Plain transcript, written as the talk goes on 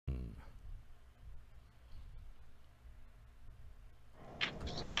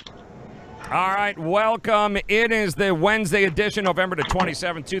All right, welcome. It is the Wednesday edition, November the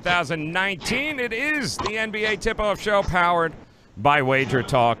 27th, 2019. It is the NBA Tip-Off Show powered by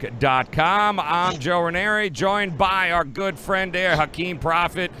WagerTalk.com. I'm Joe Raineri, joined by our good friend there, Hakeem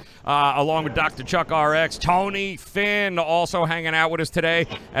Profit, along with Dr. Chuck RX, Tony, Finn, also hanging out with us today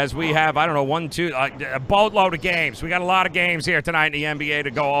as we have, I don't know, a boatload of games. We got a lot of games here tonight in the NBA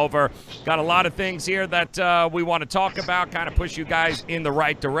to go over. Got a lot of things here that we want to talk about, kind of push you guys in the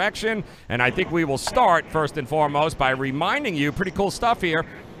right direction. And I think we will start, first and foremost, by reminding you, pretty cool stuff here,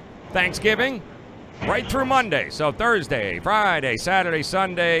 Thanksgiving, right through Monday. So Thursday, Friday, Saturday,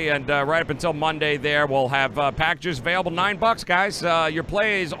 Sunday, and right up until Monday there, we'll have packages available. $9, guys. Your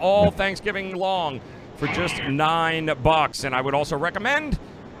plays all Thanksgiving long for just $9. And I would also recommend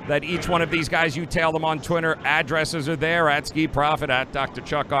that each one of these guys, you tail them on Twitter. Addresses are there, at Ski Profit, at Dr.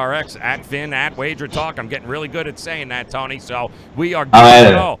 Chuck RX, at Finn, at Wager Talk. I'm getting really good at saying that, Tony. So we are good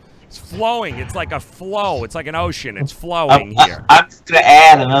to go. It's flowing. It's like a flow. It's like an ocean. It's flowing here. I'm just going to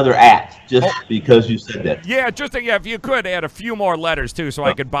add another at just because you said that. Yeah, if you could add a few more letters, too, so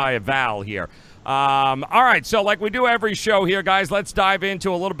I could buy a vowel here. All right, so like we do every show here, guys, let's dive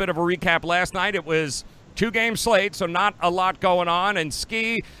into a little bit of a recap. Last night it was two-game slate, so not a lot going on. And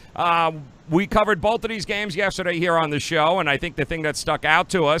Ski, we covered both of these games yesterday here on the show, and I think the thing that stuck out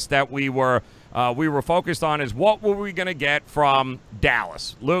to us that we were focused on is what were we going to get from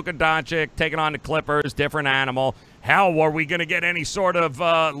Dallas? Luka Doncic taking on the Clippers, different animal. Hell, were we going to get any sort of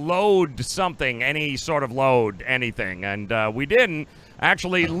load something, any sort of load, anything? And we didn't.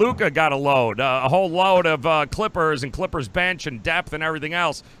 Actually, Luka got a load, a whole load of Clippers and Clippers bench and depth and everything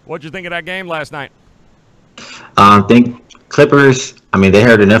else. What'd you think of that game last night? I think Clippers, they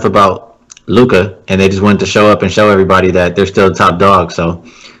heard enough about Luka, and they just wanted to show up and show everybody that they're still the top dog. So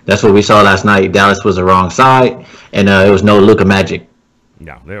that's what we saw last night. Dallas was the wrong side, and it was no Luka magic.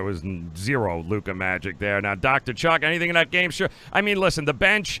 No, there was zero Luka magic there. Now, Dr. Chuck, anything in that game? Sure. Listen, the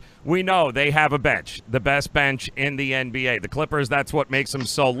bench, we know they have a bench, the best bench in the NBA. The Clippers, that's what makes them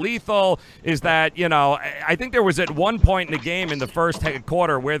so lethal, is that, I think there was at one point in the game in the first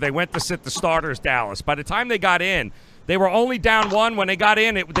quarter where they went to sit the starters, Dallas. By the time they got in, they were only down one. When they got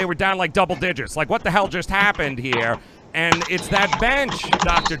in, they were down like double digits. Like, what the hell just happened here? And it's that bench,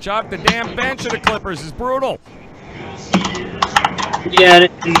 Dr. Chuck. The damn bench of the Clippers is brutal. Yeah,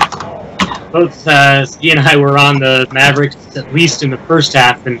 and both Ski and I were on the Mavericks, at least in the first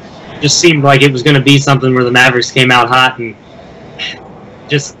half, and it just seemed like it was going to be something where the Mavericks came out hot and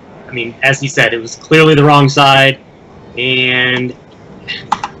just, as he said, it was clearly the wrong side. And,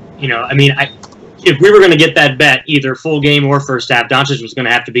 if we were going to get that bet, either full game or first half, Doncic was going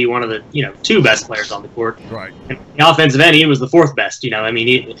to have to be one of the, two best players on the court. Right. And the offensive end, he was the fourth best. PG,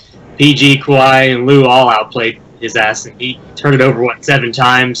 Kawhi, and Lou all outplayed his ass, and he turned it over, 7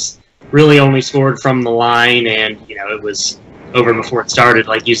 times, really only scored from the line, and, it was over before it started.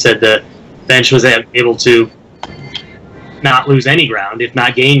 Like you said, the bench was able to not lose any ground, if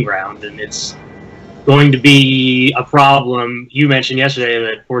not gain ground, and it's going to be a problem. You mentioned yesterday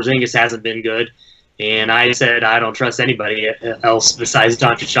that Porzingis hasn't been good, and I said I don't trust anybody else besides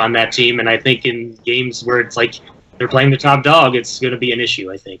Doncic on that team, and I think in games where it's like they're playing the top dog, it's going to be an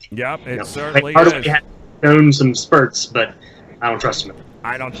issue, I think. Yep, it certainly is. Has shown some spurts, but I don't trust him.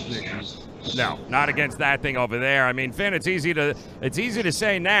 I don't. No, not against that thing over there. Finn, it's easy to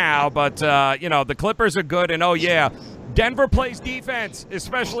say now, but the Clippers are good, and oh yeah, Denver plays defense,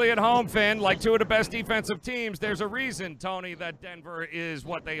 especially at home, Finn, like two of the best defensive teams. There's a reason, Tony, that Denver is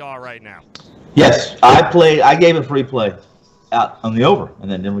what they are right now. Yes, I gave a free play out on the over,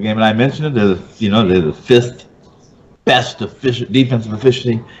 and then Denver game, and I mentioned it. They're the fifth best defensive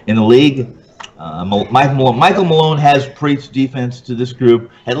efficiency in the league. Michael Malone has preached defense to this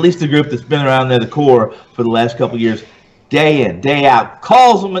group, at least the group that's been around there, the core, for the last couple of years, day in, day out.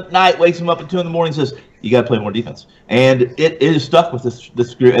 Calls them at night, wakes them up at 2 in the morning, says, you got to play more defense. And it is stuck with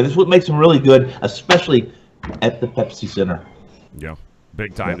this group, and this is what makes them really good, especially at the Pepsi Center. Yeah.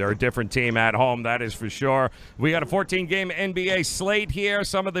 Big time. They're a different team at home, that is for sure. We got a 14-game NBA slate here.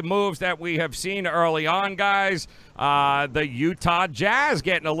 Some of the moves that we have seen early on, guys. The Utah Jazz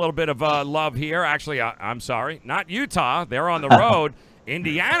getting a little bit of love here. Actually, I'm sorry, not Utah. They're on the road.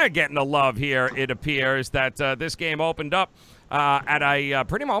 Indiana getting the love here. It appears that this game opened up at a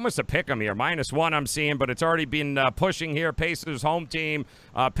pretty much almost a pick 'em here. -1 I'm seeing, but it's already been pushing here. Pacers home team.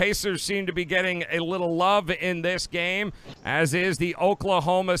 Pacers seem to be getting a little love in this game, as is the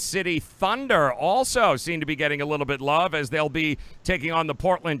Oklahoma City Thunder. Also seem to be getting a little bit love, as they'll be taking on the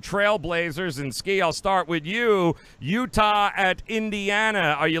Portland Trail Blazers. And Ski, I'll start with you. Utah at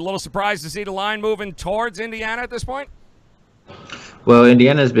Indiana. Are you a little surprised to see the line moving towards Indiana at this point? Well,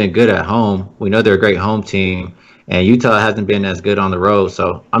 Indiana's been good at home. We know they're a great home team, and Utah hasn't been as good on the road.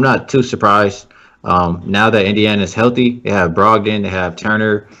 So I'm not too surprised. Now that Indiana's healthy, they have Brogdon, they have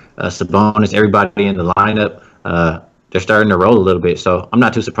Turner, Sabonis, everybody in the lineup. They're starting to roll a little bit. So I'm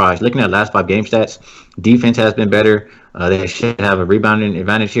not too surprised. Looking at last 5 game stats, defense has been better. They should have a rebounding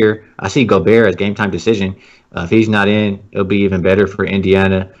advantage here. I see Gobert as game time decision. If he's not in, it'll be even better for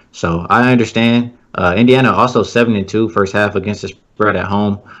Indiana. So I understand. Indiana also 7-2 first half against the spread at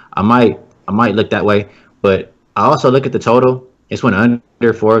home. I might look that way, but I also look at the total. It's went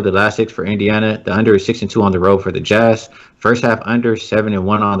under 4 of the last 6 for Indiana. The under is 6-2 on the road for the Jazz. First half under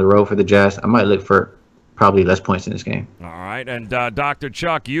 7-1 on the road for the Jazz. I might look for probably less points in this game. All right, and Dr.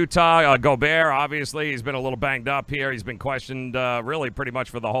 Chuck, Utah, Gobert, obviously, he's been a little banged up here. He's been questioned really pretty much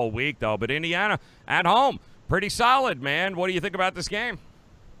for the whole week, though. But Indiana at home, pretty solid, man. What do you think about this game?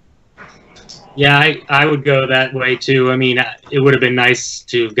 Yeah, I would go that way, too. I mean, it would have been nice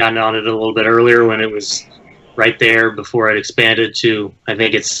to have gotten on it a little bit earlier when it was right there before it expanded to, I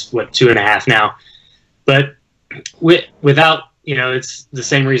think it's, 2.5 now. But without, it's the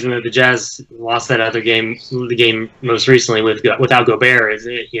same reason that the Jazz lost that other game, the game most recently without Gobert. Is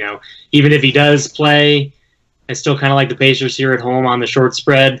it, even if he does play, I still kind of like the Pacers here at home on the short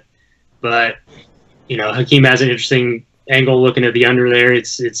spread. But, Hakeem has an interesting angle looking at the under there.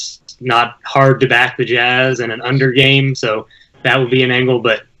 It's not hard to back the Jazz in an under game, so that would be an angle.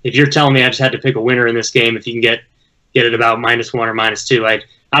 But if you're telling me I just had to pick a winner in this game, if you can get it about -1 or -2,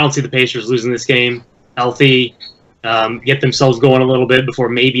 I don't see the Pacers losing this game. Healthy, get themselves going a little bit before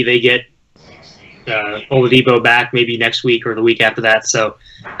maybe they get Oladipo back maybe next week or the week after that. So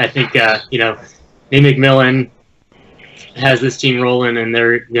I think Nate McMillan has this team rolling, and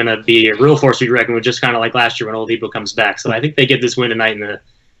they're going to be a real force to be reckoned with, just kind of like last year when Oladipo comes back. So I think they get this win tonight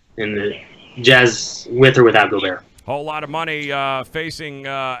in the Jazz with or without Gobert. Whole lot of money facing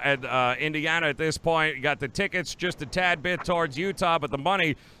at Indiana at this point. You got the tickets just a tad bit towards Utah, but the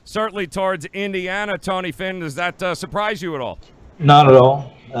money certainly towards Indiana. Tony Finn, does that surprise you at all? Not at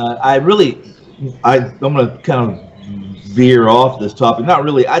all. I'm going to kind of veer off this topic. Not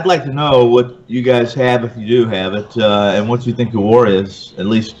really. I'd like to know what you guys have, if you do have it, and what you think the war is. At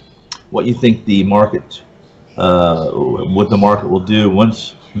least what you think the market, what the market will do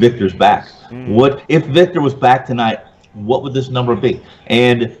once Victor's back. What if Victor was back tonight? What would this number be?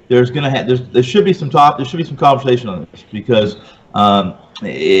 And there should be some talk. There should be some conversation on this, because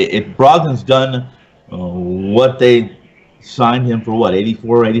if Brogdon's done what they signed him for, what,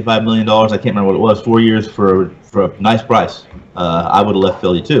 $84, $85 million? I can't remember what it was. 4 years for a nice price. I would have left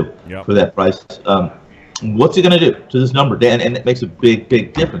Philly too for that price. What's he going to do to this number? And it makes a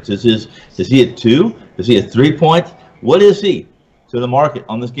big difference. Is he at 2? Is he at 3 point? What is he to the market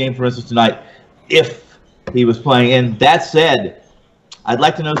on this game, for instance, tonight, if he was playing? And that said, I'd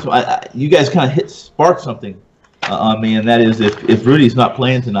like to know, so you guys kind of sparked something on me, and that is if Rudy's not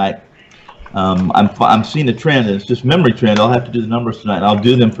playing tonight, I'm seeing a trend, and it's just memory trend. I'll have to do the numbers tonight, and I'll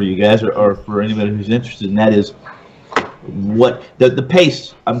do them for you guys or for anybody who's interested, and that is what the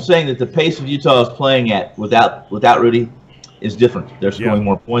pace. I'm saying that the pace of Utah is playing at without Rudy is different. They're scoring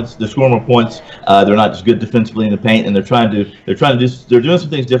more points. They're scoring more points. They're not just good defensively in the paint, and they're doing some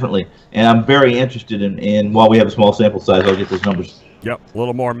things differently. And I'm very interested in while we have a small sample size, I'll get those numbers. Yep, a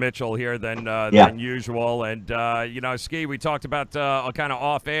little more Mitchell here than usual. And Ski, we talked about kind of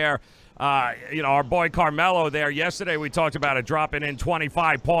off air. Our boy Carmelo there yesterday. We talked about it dropping in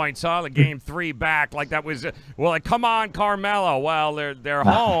 25 points, huh? The game 3 back, like that was. Come on, Carmelo. Well, they're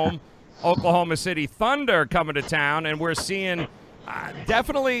home. Oklahoma City Thunder coming to town, and we're seeing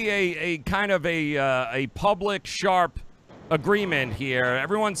definitely a kind of a public sharp agreement here.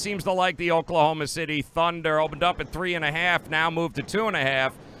 Everyone seems to like the Oklahoma City Thunder. Opened up at 3.5, now moved to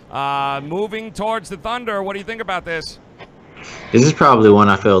 2.5. Moving towards the Thunder. What do you think about this? This is probably one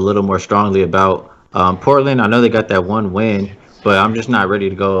I feel a little more strongly about. Portland, I know they got that one win, but I'm just not ready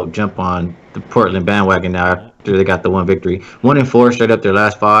to go jump on the Portland bandwagon now after they got the one victory. 1-4 straight up their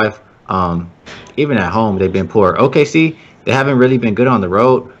last 5. Even at home, they've been poor. OKC, they haven't really been good on the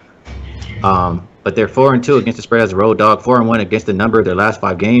road, but they're 4-2 against the spread as a road dog, 4-1 against the number of their last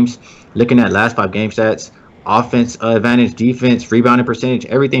 5 games. Looking at last 5 game stats, offense advantage, defense, rebounding percentage,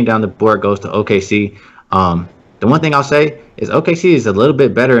 everything down the board goes to OKC. The one thing I'll say is OKC is a little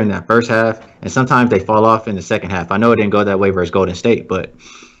bit better in that first half, and sometimes they fall off in the second half. I know it didn't go that way versus Golden State, but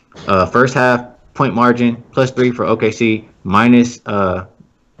first half, point margin, +3 for OKC, minus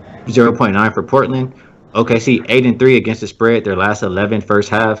 0.9 for Portland. OKC 8-3 against the spread, their last 11 first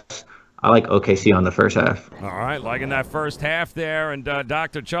halves. I like OKC on the first half. All right, liking that first half there. And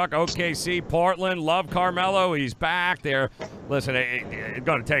Dr. Chuck, OKC, Portland, love Carmelo. He's back there. Listen, it's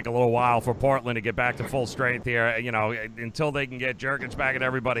going to take a little while for Portland to get back to full strength here. You know, until they can get Jerkins back and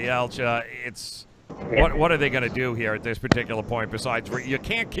everybody else, it's what are they going to do here at this particular point besides you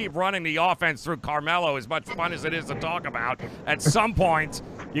can't keep running the offense through Carmelo as much fun as it is to talk about. At some point,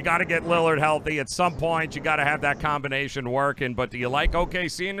 you got to get Lillard healthy. At some point, you got to have that combination working. But do you like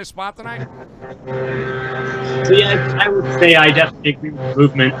OKC in this spot tonight? Yeah, I would say I definitely agree with the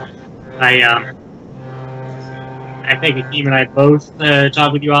movement. I think Hakeem and I both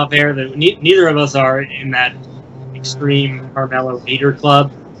talked with you off air that neither of us are in that extreme Carmelo hater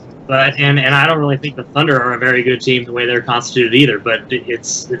club. But and I don't really think the Thunder are a very good team the way they're constituted either. But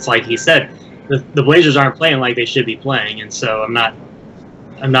it's like he said, the Blazers aren't playing like they should be playing, and so I'm not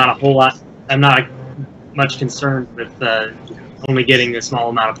much concerned with only getting a small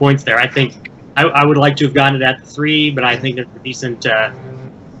amount of points there. I think I would like to have gotten it at the 3, but I think that's a decent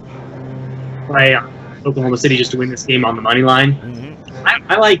play on Oklahoma City just to win this game on the money line.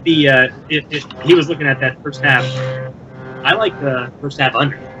 Mm-hmm. I like the he was looking at that first half. I like the first half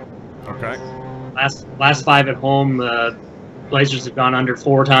under. Okay. Last 5 at home, Blazers have gone under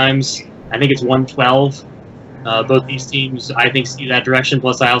 4 times. I think it's 112. Both these teams, I think, see that direction.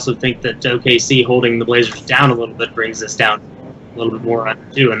 Plus, I also think that OKC holding the Blazers down a little bit brings this down a little bit more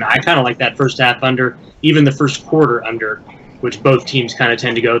under too. And I kind of like that first half under, even the first quarter under, which both teams kind of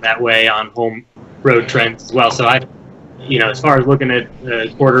tend to go that way on home road trends as well. So as far as looking at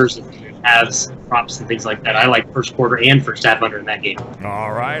quarters and halves, props and things like that, I like first quarter and first half under in that game.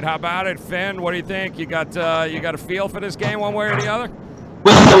 All right, how about it, Finn? What do you think? You got a feel for this game one way or the other?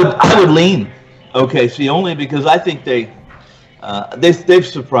 Well, I would lean OKC only because I think they've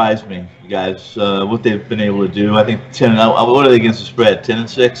surprised me, guys. What they've been able to do. I think 10. What are they against the spread?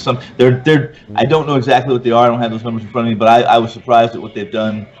 10-6. I don't know exactly what they are. I don't have those numbers in front of me, but I was surprised at what they've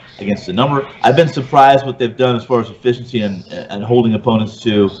done against the number. I've been surprised what they've done as far as efficiency and holding opponents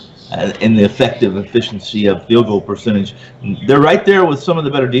to. In the effective efficiency of field goal percentage. They're right there with some of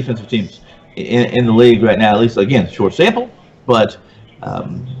the better defensive teams in the league right now, at least, again, short sample, but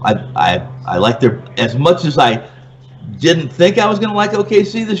I like their, as much as I didn't think I was going to like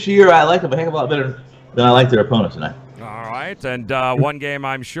OKC this year, I like them a heck of a lot better than I like their opponents tonight. All right, and one game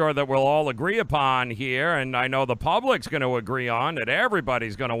I'm sure that we'll all agree upon here, and I know the public's going to agree on, that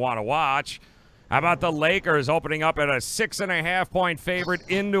everybody's going to want to watch. How about the Lakers opening up at a 6.5-point favorite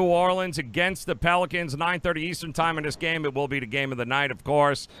in New Orleans against the Pelicans, 9:30 Eastern time in this game. It will be the game of the night, of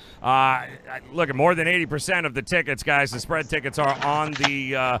course. Look, at more than 80% of the tickets, guys, the spread tickets are on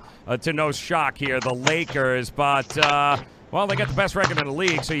the, to no shock here, the Lakers. But, well, they got the best record in the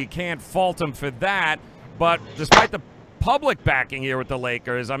league, so you can't fault them for that. But despite the public backing here with the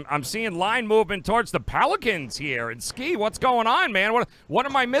Lakers, I'm seeing line movement towards the Pelicans here. And Ski, what's going on, man? What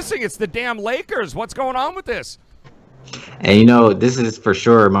am I missing? It's the damn Lakers. What's going on with this? And this is for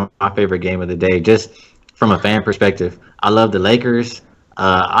sure my favorite game of the day, just from a fan perspective. I love the Lakers.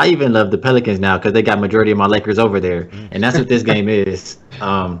 I even love the Pelicans now because they got majority of my Lakers over there, and that's what this game is.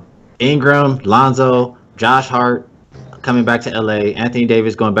 Ingram, Lonzo, Josh Hart coming back to LA, Anthony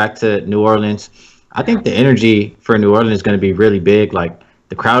Davis going back to New Orleans. I think the energy for New Orleans is going to be really big. Like,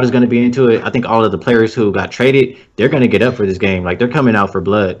 the crowd is going to be into it. I think all of the players who got traded, they're going to get up for this game. Like, they're coming out for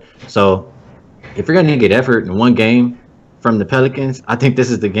blood. So if you're going to get effort in one game from the Pelicans, I think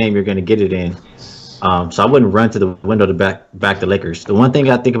this is the game you're going to get it in. So I wouldn't run to the window to back the Lakers. The one thing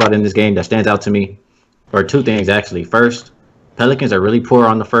I think about in this game that stands out to me, or two things actually. First, Pelicans are really poor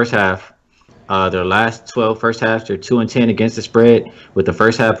on the first half. Their last 12 first halves, they're 2-10 against the spread with the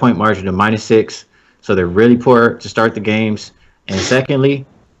first half point margin of -6. So they're really poor to start the games. And secondly,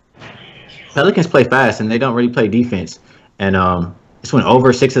 Pelicans play fast and they don't really play defense. And it's went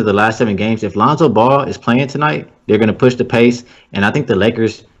over 6 of the last 7 games. If Lonzo Ball is playing tonight, they're going to push the pace. And I think the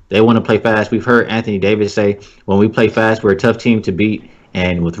Lakers, they want to play fast. We've heard Anthony Davis say, when we play fast, we're a tough team to beat.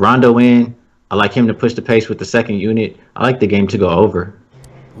 And with Rondo in, I like him to push the pace with the second unit. I like the game to go over.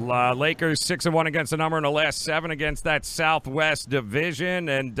 Lakers 6-1 against the number in the last 7 against that Southwest division.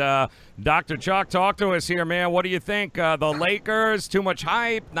 And Dr. Chuck, talk to us here, man. What do you think? The Lakers, too much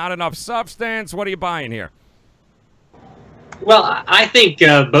hype, not enough substance. What are you buying here? Well, I think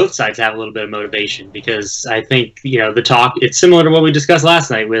both sides have a little bit of motivation because I think, the talk, it's similar to what we discussed last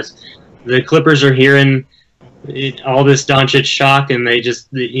night with the Clippers are hearing all this Doncic shock and they just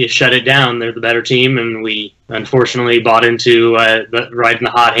shut it down. They're the better team, and we unfortunately bought into riding the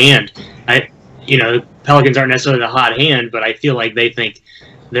hot hand. Pelicans aren't necessarily the hot hand, but I feel like they think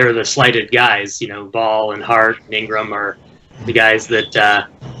they're the slighted guys. Ball and Hart and Ingram are the guys that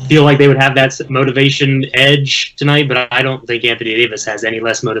feel like they would have that motivation edge tonight, but I don't think Anthony Davis has any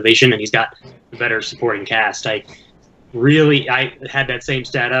less motivation, and he's got a better supporting cast. I had that same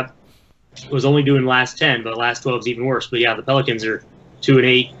stat up. Was only doing last 10, but last 12 is even worse. But yeah, the Pelicans are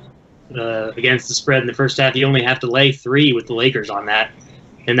 2-8 against the spread in the first half. You only have to lay 3 with the Lakers on that.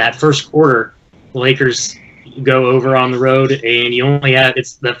 In that first quarter, the Lakers go over on the road, and you only have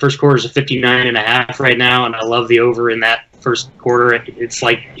the first quarter is a 59.5 right now, and I love the over in that first quarter. It's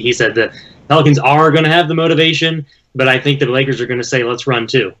like he said, the Pelicans are going to have the motivation, but I think the Lakers are going to say, let's run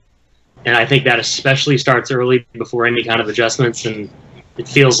too. And I think that especially starts early before any kind of adjustments, and it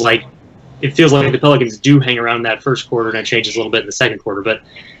feels like the Pelicans do hang around that first quarter, and it changes a little bit in the second quarter. But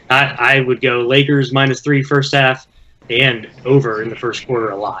I would go Lakers -3 first half and over in the first quarter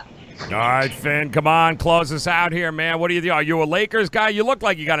a lot. All right, Finn, come on, close us out here, man. What do you do? Are you a Lakers guy? You look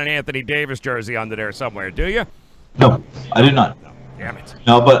like you got an Anthony Davis jersey under there somewhere, do you? No, I did not. Damn it.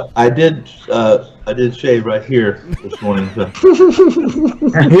 No, but I did shave right here this morning. So.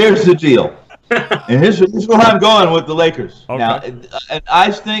 Here's the deal. And here's where I'm going with the Lakers. Okay. Now, and I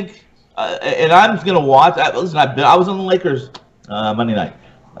think, and I'm going to watch. Listen, I was on the Lakers Monday night.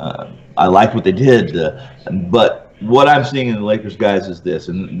 I liked what they did, but what I'm seeing in the Lakers guys is this,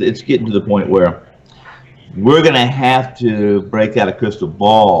 and it's getting to the point where we're going to have to break out a crystal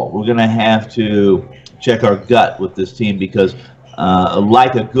ball. We're going to have to check our gut with this team because,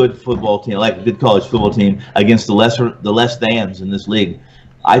 like a good football team, like a good college football team against the less thans in this league,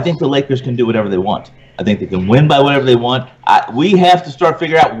 I think the Lakers can do whatever they want. I think they can win by whatever they want. We have to start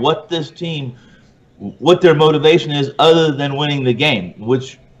figuring out what this team, what their motivation is other than winning the game,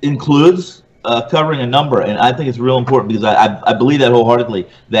 which includes covering a number. And I think it's real important because I believe that wholeheartedly,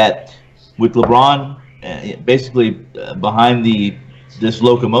 that with LeBron basically behind this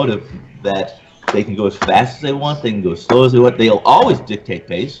locomotive, that they can go as fast as they want, they can go as slow as they want. They'll always dictate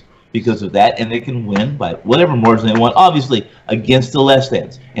pace because of that, and they can win by whatever margin they want, obviously, against the less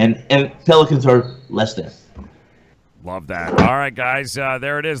thans. And Pelicans are less than. Love that. All right, guys,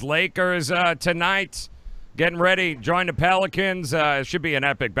 there it is. Lakers tonight. Getting ready, join the Pelicans. It should be an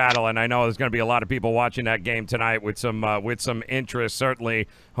epic battle, and I know there's going to be a lot of people watching that game tonight with some interest. Certainly,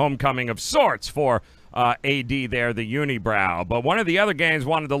 homecoming of sorts for AD there, the unibrow. But one of the other games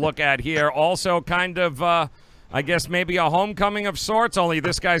wanted to look at here, also kind of, I guess maybe a homecoming of sorts. Only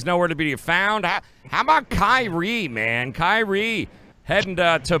this guy's nowhere to be found. How about Kyrie, man? Kyrie heading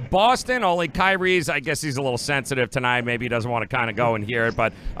to Boston. Only Kyrie's, I guess he's a little sensitive tonight. Maybe he doesn't want to kind of go and hear it.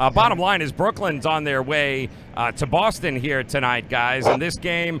 But bottom line is Brooklyn's on their way to Boston here tonight, guys. And this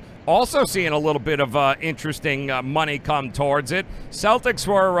game also seeing a little bit of interesting money come towards it. Celtics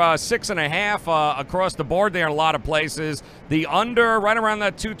were 6.5 across the board there in a lot of places. The under right around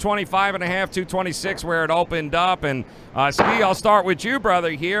that 225.5, 226 where it opened up. And Ski, I'll start with you,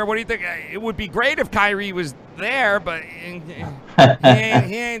 brother, here. What do you think? It would be great if Kyrie was there, but he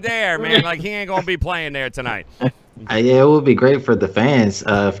ain't there, man. Like, he ain't going to be playing there tonight. Yeah, it would be great for the fans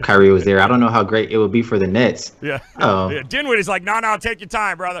if Kyrie was there. I don't know how great it would be for the Nets. Yeah. Yeah. Dinwiddie's like, no, take your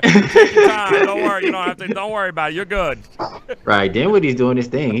time, brother. Take your time. Don't worry. You don't have to. Don't worry about it. You're good. Right. Dinwiddie's doing his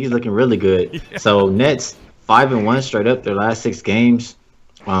thing. He's looking really good. Yeah. So Nets 5-1 straight up their last 6 games.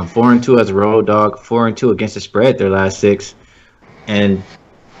 4-2 as a road dog. 4-2 against the spread their last 6. And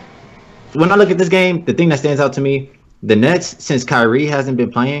when I look at this game, the thing that stands out to me, the Nets, since Kyrie hasn't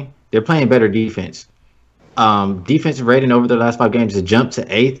been playing, they're playing better defense. Defensive rating over the last 5 games has jumped to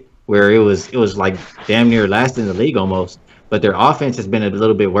 8th, where it was like damn near last in the league almost. But their offense has been a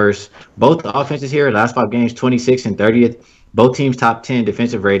little bit worse. Both the offenses here, last 5 games, 26th and 30th. Both teams top 10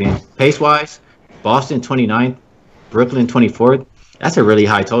 defensive rating. Pace-wise, Boston 29th, Brooklyn 24th. That's a really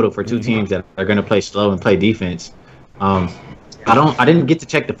high total for 2 teams that are going to play slow and play defense. I didn't get to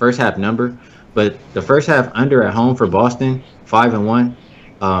check the first half number, but the first half under at home for Boston, 5-1.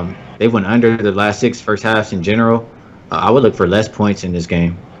 They went under the last 6 first halves in general. I would look for less points in this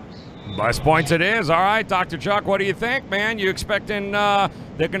game. Less points it is. All right, Dr. Chuck, what do you think, man? You expecting they're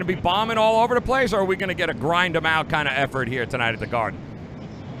going to be bombing all over the place, or are we going to get a grind-them-out kind of effort here tonight at the Garden?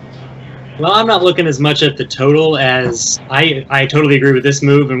 Well, I'm not looking as much at the total as I totally agree with this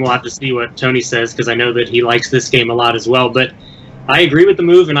move, and we'll have to see what Tony says because I know that he likes this game a lot as well. But I agree with the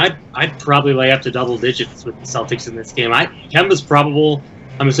move, and I'd probably lay up to double digits with the Celtics in this game. Kemba's probable.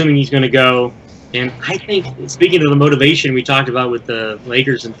 I'm assuming he's going to go. And I think, speaking of the motivation we talked about with the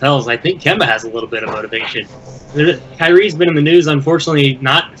Lakers and Pels, I think Kemba has a little bit of motivation. Kyrie's been in the news, unfortunately,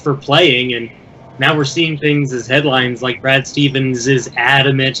 not for playing, and now we're seeing things as headlines like Brad Stevens is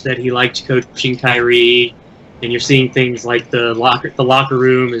adamant that he liked coaching Kyrie, and you're seeing things like the locker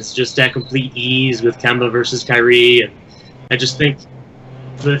room is just at complete ease with Kemba versus Kyrie. And I just think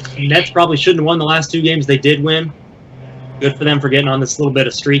the Nets probably shouldn't have won the last 2 games. They did win. Good for them for getting on this little bit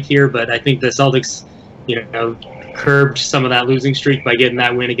of streak here, but I think the Celtics, curbed some of that losing streak by getting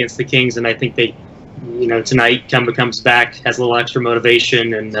that win against the Kings, and I think they, tonight Kemba comes back, has a little extra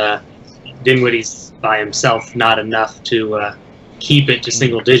motivation, and Dinwiddie's by himself not enough to keep it to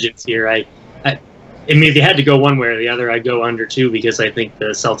single digits here. I mean, if they had to go one way or the other, I'd go under 2 because I think the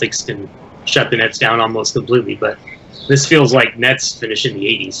Celtics can shut the Nets down almost completely, but this feels like Nets finish in the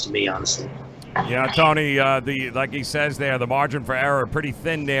 80s to me, honestly. Yeah, Tony, like he says there, the margin for error pretty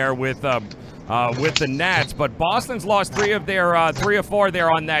thin there with the Nets, but Boston's lost 3 or 4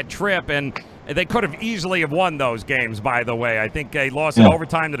 there on that trip, and they could have easily have won those games, by the way. I think they lost in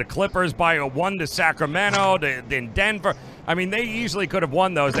overtime to the Clippers, by a 1 to Sacramento, then Denver. I mean, they easily could have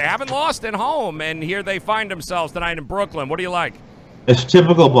won those. They haven't lost at home, and here they find themselves tonight in Brooklyn. What do you like? It's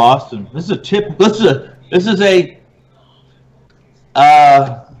typical Boston. This is a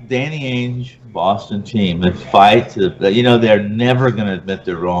Danny Ainge Boston team that fight. They're never going to admit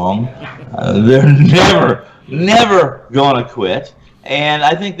they're wrong. They're never going to quit. And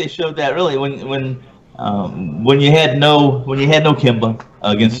I think they showed that really when you had no Kemba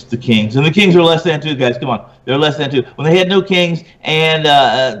against the Kings, and the Kings are less than 2 guys. Come on, they're less than 2. When they had no Kings, and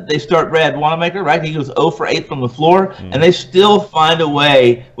they start Brad Wanamaker, right? He goes 0 for 8 from the floor, and they still find a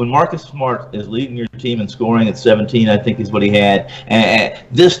way. When Marcus Smart is leading your team in scoring at 17, I think is what he had. And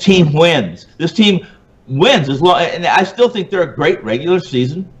this team wins. This team wins as long, and I still think they're a great regular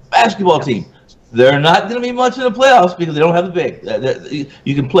season basketball team. They're not going to be much in the playoffs because they don't have the big.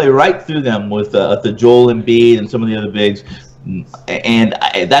 You can play right through them with the Joel Embiid and some of the other bigs, and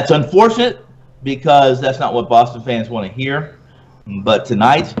that's unfortunate because that's not what Boston fans want to hear. But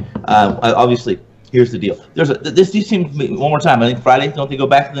tonight, obviously, here's the deal. These teams meet one more time. I think Friday. Don't they go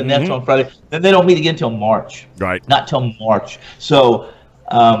back to the Nets on Friday? Then they don't meet again until March. Right. Not till March. So.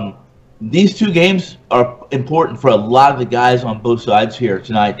 These 2 games are important for a lot of the guys on both sides here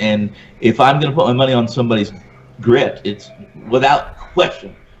tonight. And if I'm going to put my money on somebody's grit, it's without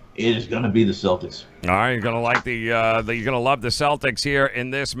question, it is going to be the Celtics. All right, you're going to like you're going to love the Celtics here in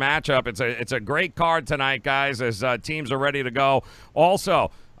this matchup. It's a great card tonight, guys, as teams are ready to go.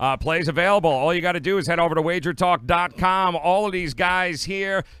 Also, plays available. All you got to do is head over to wagertalk.com. All of these guys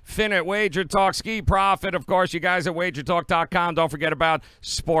here, Finn at Wager Talk, Ski Profit, of course, you guys at wagertalk.com. Don't forget about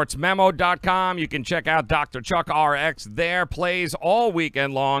sportsmemo.com. You can check out Dr. Chuck RX there. Plays all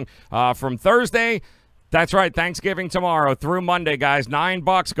weekend long from Thursday. That's right, Thanksgiving tomorrow through Monday, guys.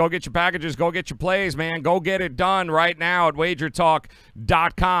 $9. Go get your packages. Go get your plays, man. Go get it done right now at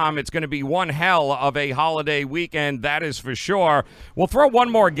wagertalk.com. It's going to be one hell of a holiday weekend, that is for sure. We'll throw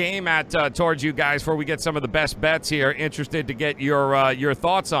one more game towards you guys before we get some of the best bets here. Interested to get your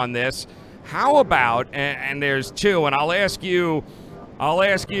thoughts on this. How about, and there's 2, and I'll ask you,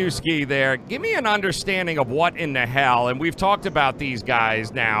 Ski, there. Give me an understanding of what in the hell, and we've talked about these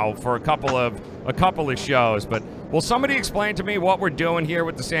guys now for a couple of shows, but will somebody explain to me what we're doing here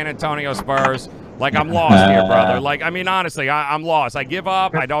with the San Antonio Spurs? Like, I'm lost here, brother. Like, I mean, honestly, I'm lost. I give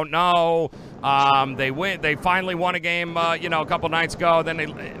up. I don't know. They finally won a game, a couple nights ago. Then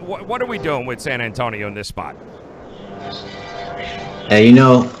what are we doing with San Antonio in this spot? Hey,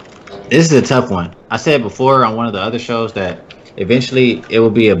 this is a tough one. I said before on one of the other shows that eventually it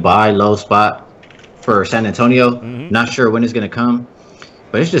will be a buy low spot for San Antonio. Not sure when it's going to come,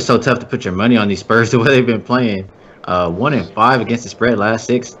 but it's just so tough to put your money on these Spurs the way they've been playing. 1-5 against the spread last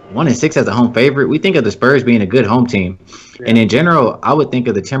 6, 1-6 as a home favorite. We think of the Spurs being a good home team, and in general, I would think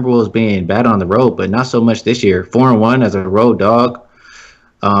of the Timberwolves being bad on the road, but not so much this year. 4-1 as a road dog.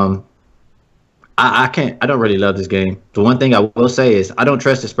 I don't really love this game. The one thing I will say is I don't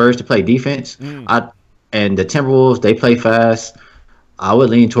trust the Spurs to play defense. And the Timberwolves, they play fast. I would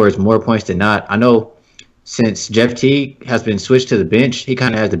lean towards more points than not. I know since Jeff Teague has been switched to the bench, he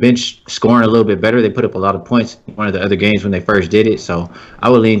kind of has the bench scoring a little bit better. They put up a lot of points in one of the other games when they first did it. So I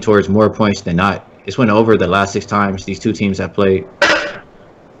would lean towards more points than not. It's went over the last 6 times these 2 teams have played.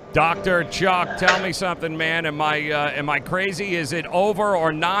 Dr. Chuck, tell me something, man. Am I crazy? Is it over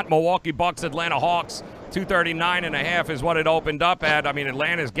or not? Milwaukee Bucks, Atlanta Hawks, 239.5 is what it opened up at. I mean,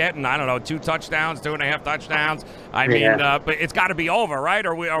 Atlanta's getting, 2 touchdowns, 2.5 touchdowns. I mean, but it's got to be over, right?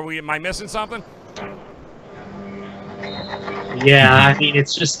 Am I missing something? Yeah, I mean,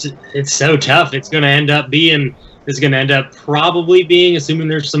 it's so tough. It's going to end up probably being, assuming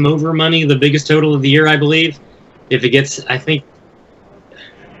there's some over money, the biggest total of the year, I believe. If it gets, I think,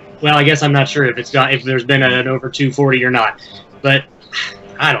 well, I guess I'm not sure if there's been an over 240 or not, but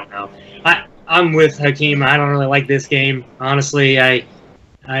I don't know. I'm with Hakeem. I don't really like this game, honestly. I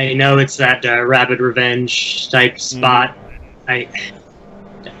know it's that rapid revenge type spot.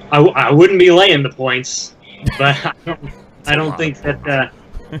 I wouldn't be laying the points, but I don't think that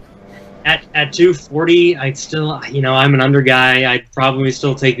at 240, I'd still, I'm an under guy. I'd probably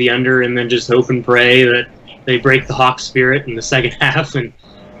still take the under and then just hope and pray that they break the Hawks spirit in the second half and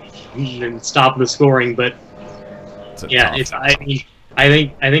stop the scoring. But yeah, I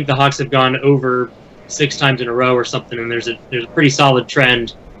think the Hawks have gone over 6 times in a row or something, and there's a pretty solid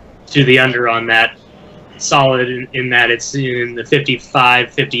trend to the under on that. Solid in that it's in the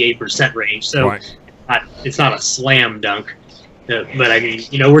 55-58% range, so right. It's not a slam dunk, but I mean,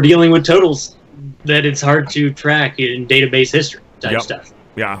 we're dealing with totals that it's hard to track in database history type stuff.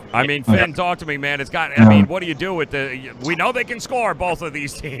 Yeah, I mean, Finn, talk to me, man. It's got. I mean, what do you do with the? We know they can score, both of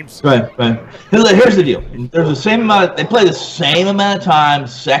these teams. Right. Here's the deal. There's the same amount. They play the same amount of time.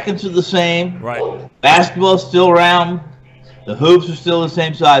 Seconds are the same. Right. Basketball's still round. The hoops are still the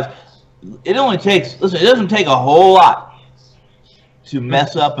same size. It only takes. Listen, it doesn't take a whole lot to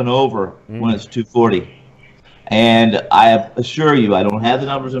mess up an over when it's 240. And I assure you, I don't have the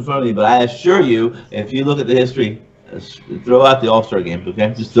numbers in front of me, but I assure you, if you look at the history. Throw out the All-Star games,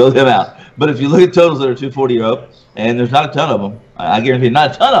 okay? Just throw them out. But if you look at totals that are 240 or up, and there's not a ton of them, I guarantee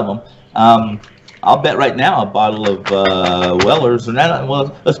not a ton of them, I'll bet right now a bottle of Wellers, or not,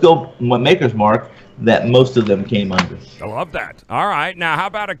 well, let's go Maker's Mark, that most of them came under. I love that. All right. Now, how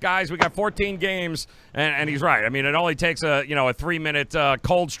about it, guys? We got 14 games, and he's right. I mean, it only takes a 3-minute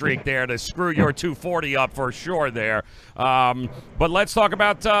cold streak there to screw your 240 up for sure there. But let's talk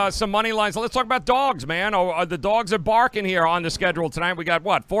about some money lines. Let's talk about dogs, man. The dogs are barking here on the schedule tonight. We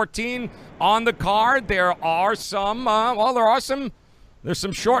got, 14 on the card. There are some, there's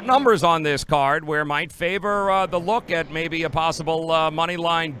some short numbers on this card where might favor the look at maybe a possible money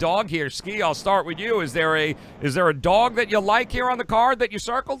line dog here. Ski, I'll start with you. Is there a dog that you like here on the card that you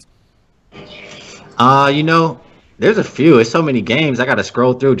circled? There's a few. It's so many games I got to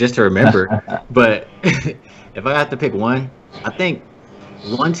scroll through just to remember. But if I have to pick one, I think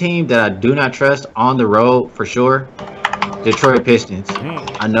one team that I do not trust on the road for sure, Detroit Pistons.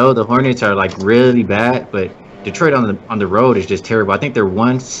 I know the Hornets are like really bad, but Detroit on the road is just terrible. I think they're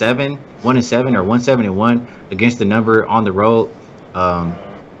 1-7 or 1-7-1 against the number on the road.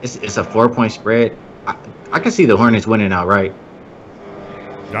 It's a 4-point spread. I can see the Hornets winning outright.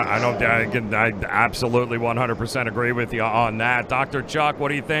 I absolutely 100% agree with you on that. Dr. Chuck, what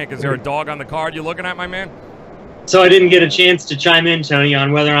do you think? Is there a dog on the card you're looking at, my man? So I didn't get a chance to chime in, Tony,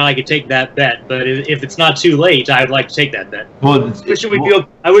 on whether or not I could take that bet. But if it's not too late, I'd like to take that bet. Well,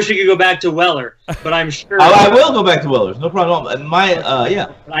 I wish we could go back to Weller, but I'm sure I will go back to Weller's. No problem.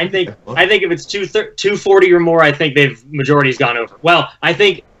 I think if it's 240 or more, I think majority's gone over. Well, I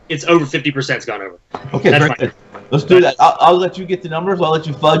think it's over 50%'s gone over. Okay, that's good. Let's do that. I'll let you get the numbers. I'll let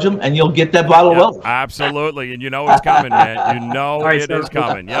you fudge them, and you'll get that bottle of Weller. Absolutely, and you know it's coming, man. You know it is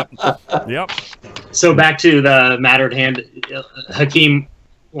coming. Yep. So back to the matter at hand. Hakeem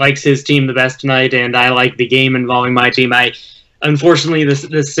likes his team the best tonight, and I like the game involving my team. Unfortunately,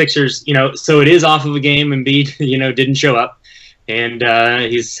 the Sixers, so it is off of a game. Embiid, didn't show up, and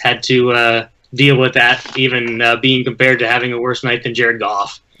he's had to deal with that, even being compared to having a worse night than Jared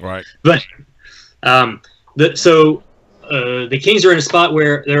Goff. Right. But the Kings are in a spot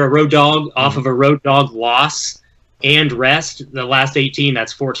where they're a road dog off of a road dog loss and rest. The last 18,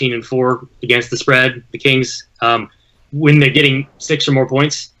 that's 14-4 against the spread. The Kings, when they're getting 6 or more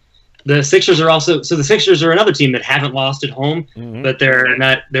points. The Sixers are the Sixers are another team that haven't lost at home, but they're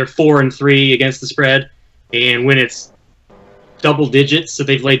 4-3 against the spread. And when it's double digits, so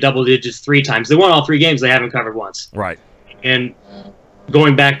they've laid double digits 3 times. They won all 3 games. They haven't covered once. Right. And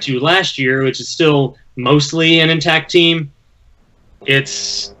going back to last year, which is still mostly an intact team,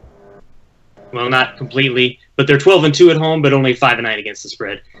 it's, well, not completely, but they're 12-2 at home, but only 5-9 against the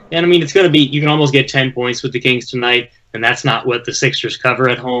spread. And I mean, it's going to be, you can almost get 10 points with the Kings tonight, and that's not what the Sixers cover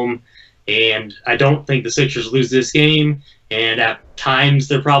at home. And I don't think the Sixers lose this game. And at times,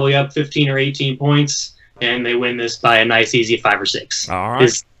 they're probably up 15 or 18 points, and they win this by a nice, easy 5 or 6. All right.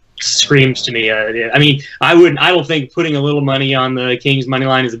 It screams to me. I mean, I don't think putting a little money on the Kings money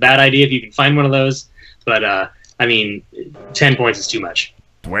line is a bad idea if you can find one of those. But I mean, 10 points is too much.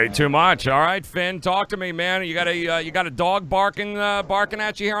 Way too much. All right, Finn, talk to me, man. You got a dog barking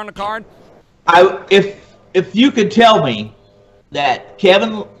at you here on the card? If you could tell me that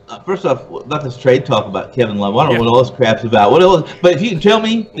Kevin, first off, not this trade talk about Kevin Love. I don't know what all this crap's about. But if you can tell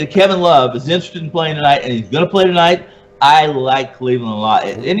me that Kevin Love is interested in playing tonight and he's going to play tonight, I like Cleveland a lot.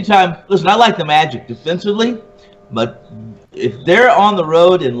 Anytime, listen, I like the Magic defensively, but if they're on the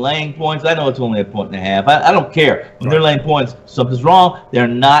road and laying points, I know it's only a 1.5 points. I don't care. When they're laying points, something's wrong. They're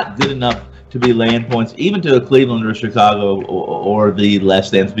not good enough to be laying points, even to a Cleveland or Chicago or the less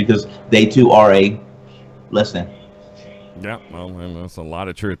than, because they too are a less than. Yeah, well, that's a lot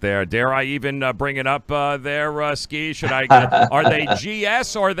of truth there. Dare I even bring it up there, Ski? Should I? Are they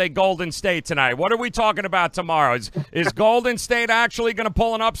GS or are they Golden State tonight? What are we talking about tomorrow? Is Golden State actually going to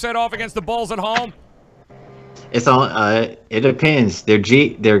pull an upset off against the Bulls at home? It's on. It depends.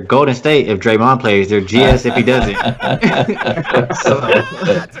 They're Golden State if Draymond plays. They're GS if he doesn't. So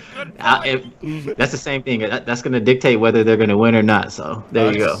that's the same thing. That's going to dictate whether they're going to win or not. So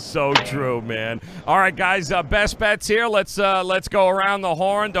there you go. So true, man. All right, guys. Best bets here. Let's go around the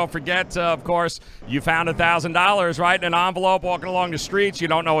horn. Don't forget, of course, you found $1,000 right in an envelope walking along the streets. You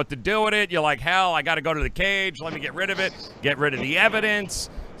don't know what to do with it. You're like, hell, I got to go to the cage. Let me get rid of it. Get rid of the evidence.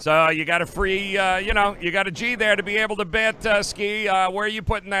 So you got a free, you got a G there to be able to bet, Ski. Where are you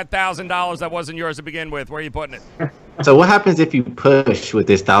putting that $1,000 that wasn't yours to begin with? Where are you putting it? So what happens if you push with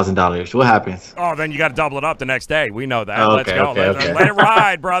this $1,000? What happens? Oh, then you got to double it up the next day. We know that. Oh, Let's okay, go. okay. Let it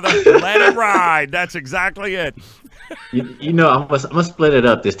ride, brother. Let it ride. That's exactly it. I'm gonna split it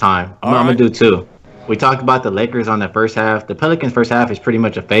up this time. I'm gonna do two. We talked about the Lakers on the first half. The Pelicans' first half is pretty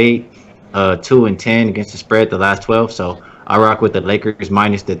much a fade. 2-10 against the spread the last 12. So I rock with the Lakers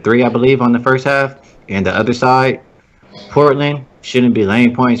minus the 3, I believe, on the first half. And the other side, Portland shouldn't be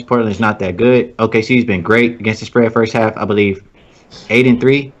laying points. Portland's not that good. OKC's been great against the spread first half. I believe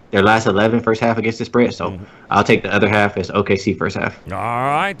 8-3. Their last 11 first half against the spread. So I'll take the other half as OKC first half. All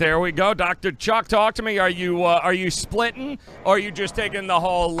right, there we go. Dr. Chuck, talk to me. Are you splitting or are you just taking the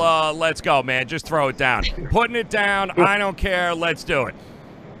whole let's go, man? Just throw it down. Putting it down. I don't care. Let's do it.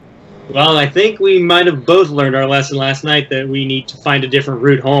 Well, I think we might have both learned our lesson last night that we need to find a different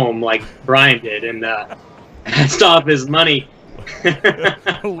route home like Brian did and stop his money.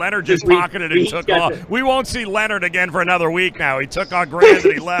 Leonard just pocketed and took off. We won't see Leonard again for another week now. He took our grand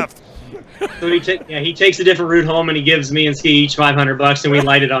and he left. So he takes a different route home and he gives me and Ski each $500 and we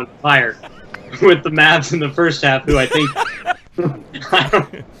light it on fire with the Mavs in the first half, who I think I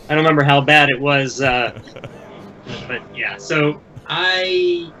don't remember how bad it was, but yeah. So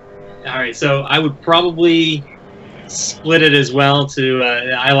I would probably split it as well.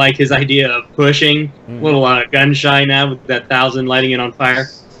 I like his idea of pushing. A little gun shy now with that 1,000 lighting it on fire.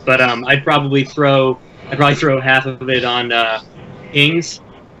 But I'd probably throw half of it on Ings.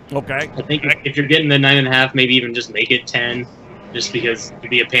 Okay. I think if you're getting the 9.5, maybe even just make it 10, just because you'd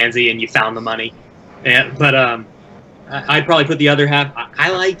be a pansy and you found the money. But I'd probably put the other half.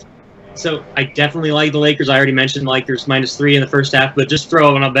 So I definitely like the Lakers. I already mentioned the Lakers -3 in the first half, but just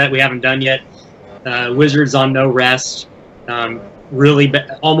throw in a bet we haven't done yet. Wizards on no rest. Really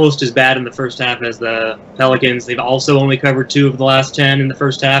almost as bad in the first half as the Pelicans. They've also only covered 2 of the last 10 in the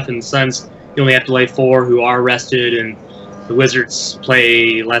first half, and the Suns, you only have to lay 4 who are rested, and the Wizards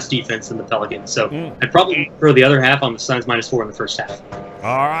play less defense than the Pelicans. So I'd probably throw the other half on the Suns -4 in the first half.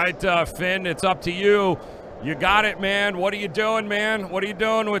 All right, Finn, it's up to you. You got it, man. What are you doing, man? What are you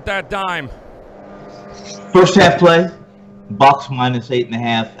doing with that dime? First half play, Bucks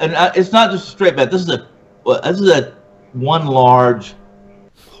 -8.5, and it's not just a straight bet. This is a one large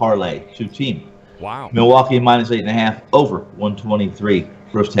parlay, 2 team. Wow. Milwaukee -8.5 over 123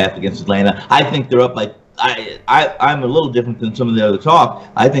 first half against Atlanta. I think they're up by. I'm a little different than some of the other talk.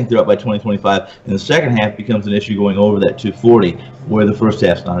 I think they're up by 20-25, and the second half becomes an issue going over that 240, where the first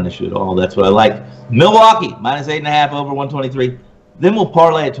half's not an issue at all. That's what I like. Milwaukee -8.5 over 123. Then we'll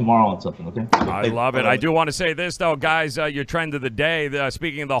parlay it tomorrow on something, okay? I love it. I do want to say this, though, guys. Your trend of the day,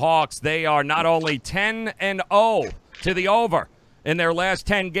 speaking of the Hawks, they are not only 10-0 to the over in their last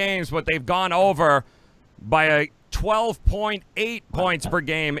 10 games, but they've gone over by a 12.8 points per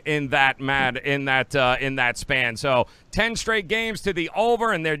game in that span. So 10 straight games to the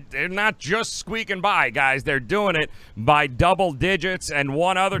over, and they're not just squeaking by, guys. They're doing it by double digits. And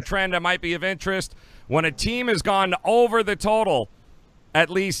one other trend that might be of interest: when a team has gone over the total at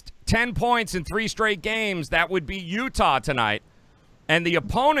least 10 points in 3 straight games, that would be Utah tonight. And the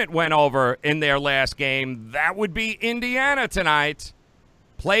opponent went over in their last game, that would be Indiana tonight.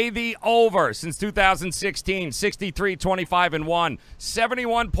 Play the over since 2016, 63-25-1,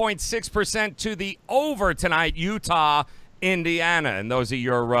 71.6% to the over tonight, Utah, Indiana. And those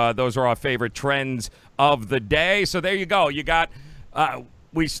are our favorite trends of the day. So there you go. You got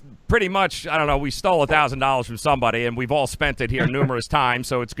we pretty much, I don't know, we stole $1,000 from somebody, and we've all spent it here numerous times,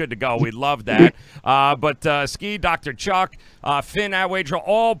 so it's good to go. We love that. But Ski, Dr. Chuck, Finn at Wager,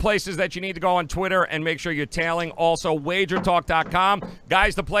 all places that you need to go on Twitter and make sure you're tailing. Also, wagertalk.com.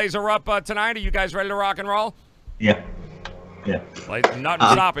 Guys, the plays are up tonight. Are you guys ready to rock and roll? Yeah. Nothing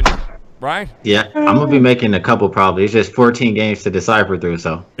stopping you. right? Yeah, I'm gonna be making a couple probably. It's just 14 games to decipher through,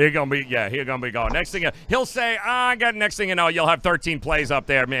 so He's gonna be going. Next thing he'll say, I got next thing you know, you'll have 13 plays up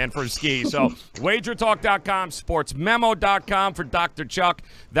there, man, for ski. So wagertalk.com, sportsmemo.com for Dr. Chuck.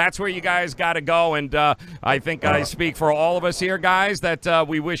 That's where you guys got to go. And I think I speak for all of us here, guys, that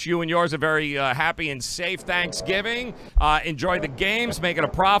we wish you and yours a very happy and safe Thanksgiving. Enjoy the games, make it a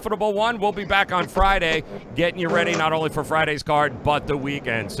profitable one. We'll be back on Friday, getting you ready not only for Friday's card but the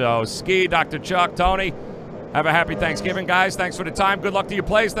weekend. So ski, Dr. Chuck, Tony. Have a happy Thanksgiving, guys. Thanks for the time. Good luck to your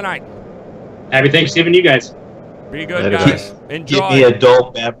plays tonight. Happy Thanksgiving, you guys. Be good, guys. Enjoy. Give me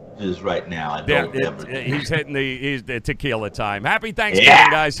adult beverages right now. Adult beverages. He's hitting the tequila time. Happy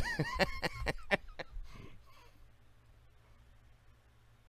Thanksgiving, guys.